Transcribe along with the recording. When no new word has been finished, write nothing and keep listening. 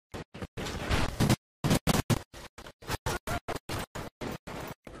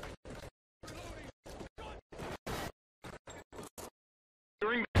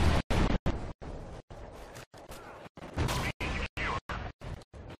Securing.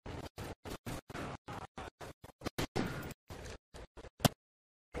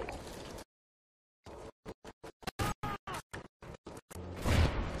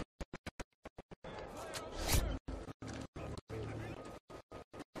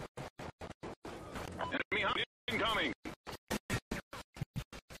 Enemy incoming.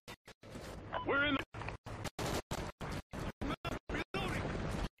 We're in.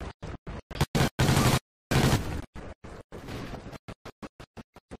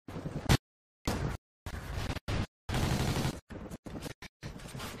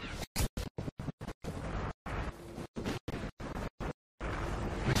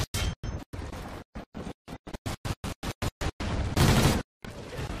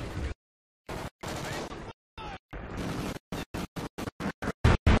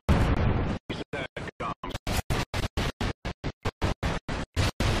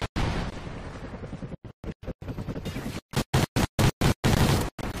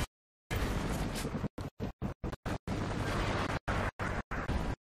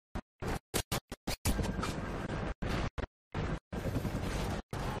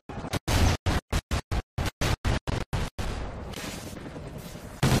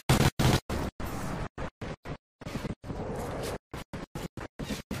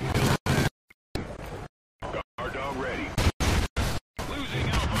 Ready. Losing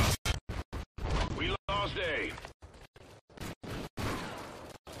Alpha. We lost A.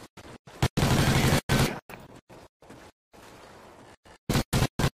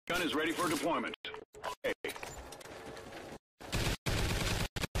 Gun is ready for deployment. A.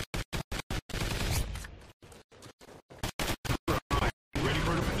 Ready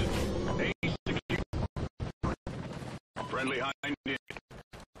for deployment. A secure. Friendly hind in.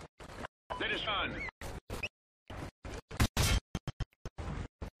 That is done.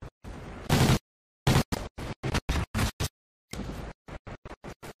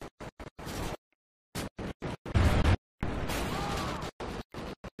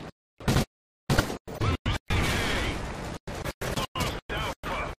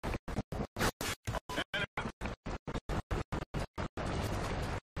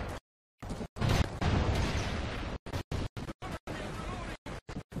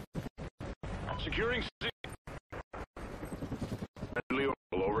 Securing C. Friendly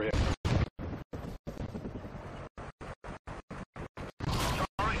overhead.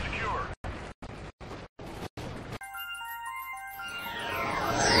 Charlie secure.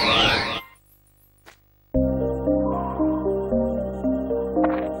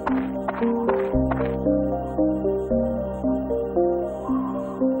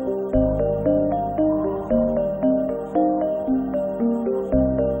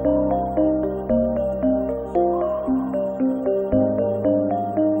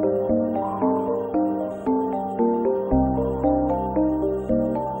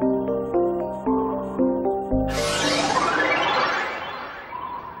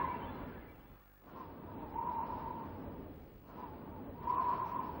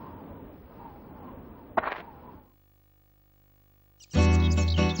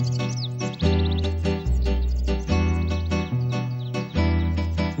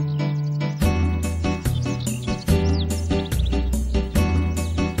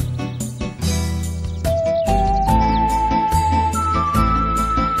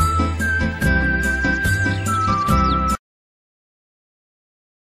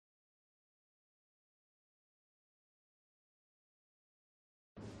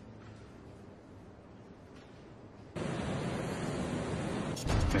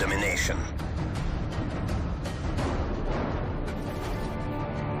 Domination.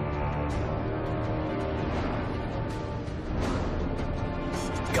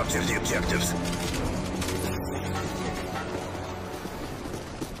 Capture the objectives.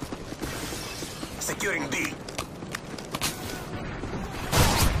 Securing B.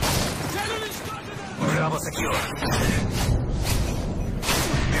 Bravo secure.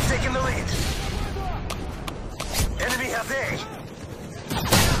 We've taken the lead. Enemy has A.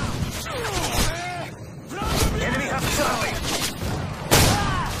 Enemy has Charlie.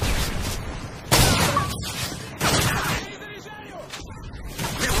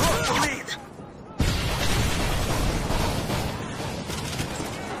 We've lost the lead.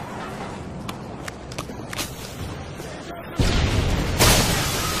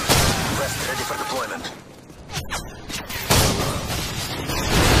 West ready for deployment.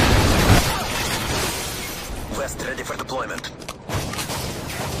 West ready for deployment.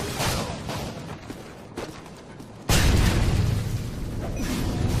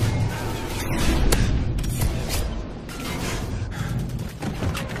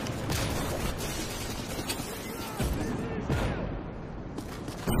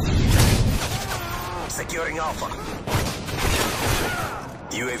 Securing Alpha.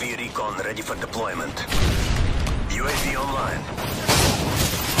 UAV recon ready for deployment. UAV online.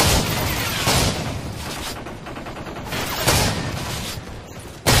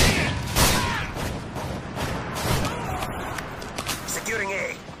 Securing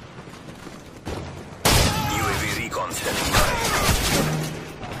A. UAV recon standing by.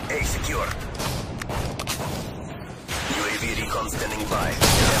 A secure. UAV recon standing by.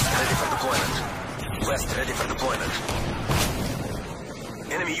 West ready for deployment. West ready for deployment.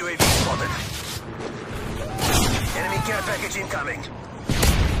 Enemy UAV spotted. Enemy care package incoming.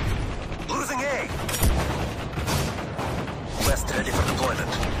 Losing A. West ready for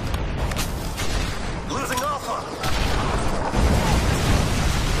deployment. Losing Alpha.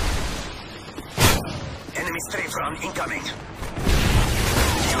 Enemy strafe round incoming.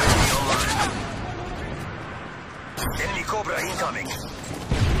 UAV online. Enemy Cobra incoming.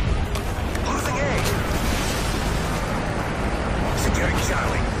 Losing A. Securing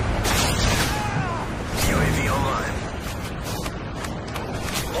Charlie. UAV online.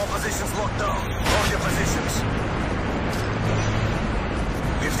 All positions locked down. Hold your positions.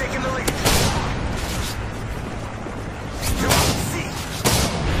 We've taken the lead. You're on C.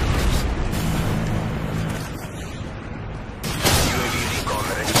 UAV recon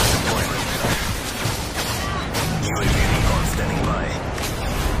ready for deployment. UAV recon standing by.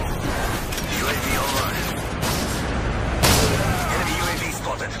 UAV online. Enemy UAV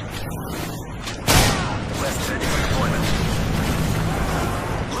spotted. West ready for deployment.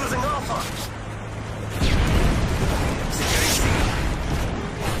 Losing Alpha. Securing C.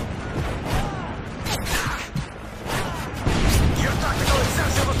 Your tactical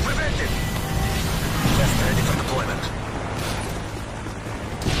exertion was prevented. West ready for deployment.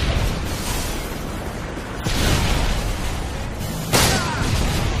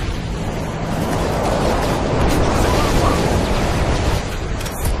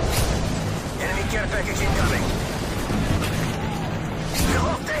 Enemy care package incoming. We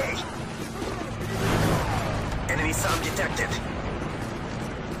lost A. Enemy sound detected.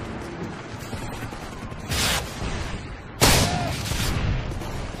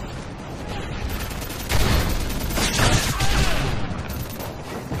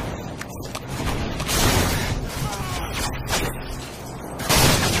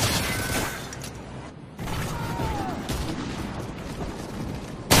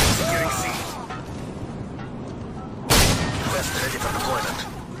 Securing C. West ready for deployment.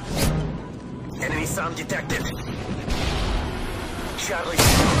 Enemy sound detected. Charlie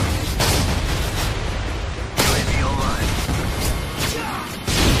secure. UAV online.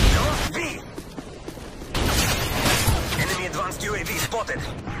 We lost B. Enemy advanced UAV spotted.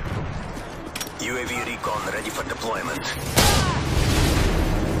 UAV recon ready for deployment.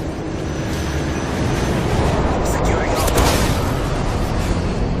 Securing Alpha.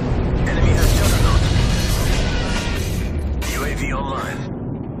 Enemy has Juggernaut. UAV online.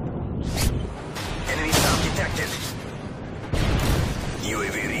 Enemy sound detected.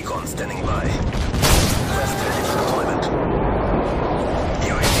 UAV recon standing by. West ready for deployment.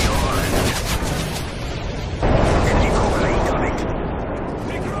 UAV online. Enemy Cobra incoming.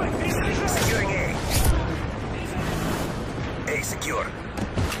 Securing A. A secure.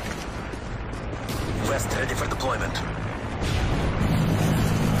 West ready for deployment.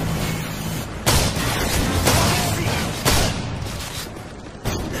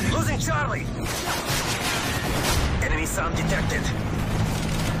 Losing Charlie. Enemy sound detected.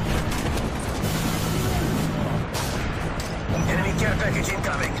 Enemy care package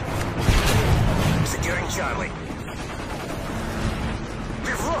incoming. Securing Charlie.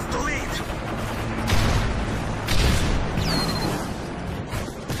 We've lost the lead.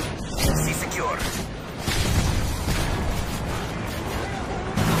 C secure.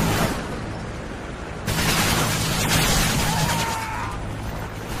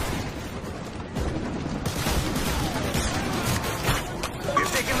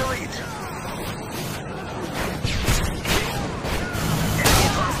 We've taken the lead. Enemy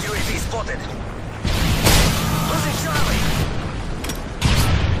advanced UAV spotted. Losing Charlie.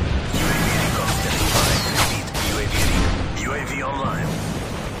 UAV recon standing by. Repeat. UAV online.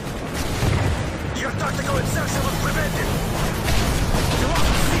 Your tactical insertion was prevented. You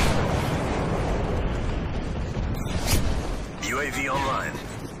lost C. UAV online.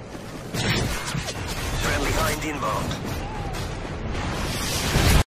 Friendly hind inbound.